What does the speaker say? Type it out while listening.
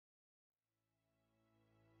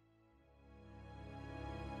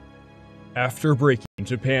After breaking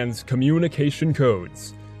Japan's communication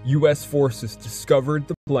codes, U.S. forces discovered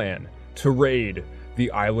the plan to raid the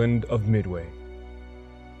island of Midway.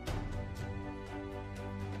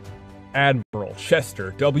 Admiral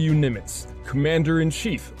Chester W. Nimitz,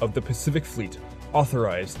 Commander-in-Chief of the Pacific Fleet,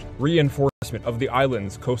 authorized reinforcement of the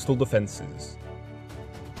island's coastal defenses.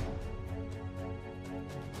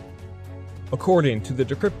 According to the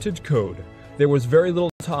decrypted code, there was very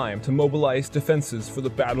little time to mobilize defenses for the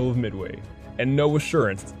Battle of Midway, and no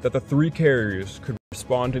assurance that the three carriers could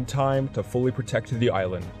respond in time to fully protect the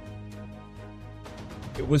island.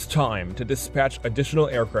 It was time to dispatch additional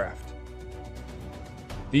aircraft.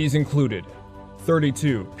 These included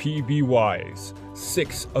 32 PBYs,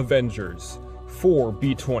 6 Avengers, 4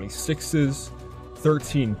 B-26s,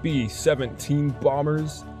 13 B-17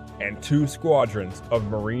 bombers, and 2 squadrons of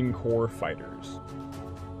Marine Corps fighters.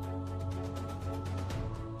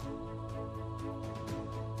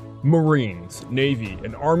 Marines, Navy,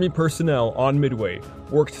 and Army personnel on Midway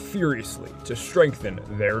worked furiously to strengthen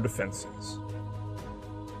their defenses.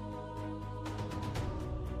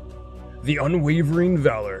 The unwavering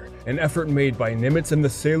valor and effort made by Nimitz and the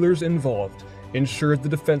sailors involved ensured the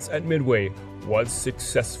defense at Midway was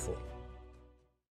successful.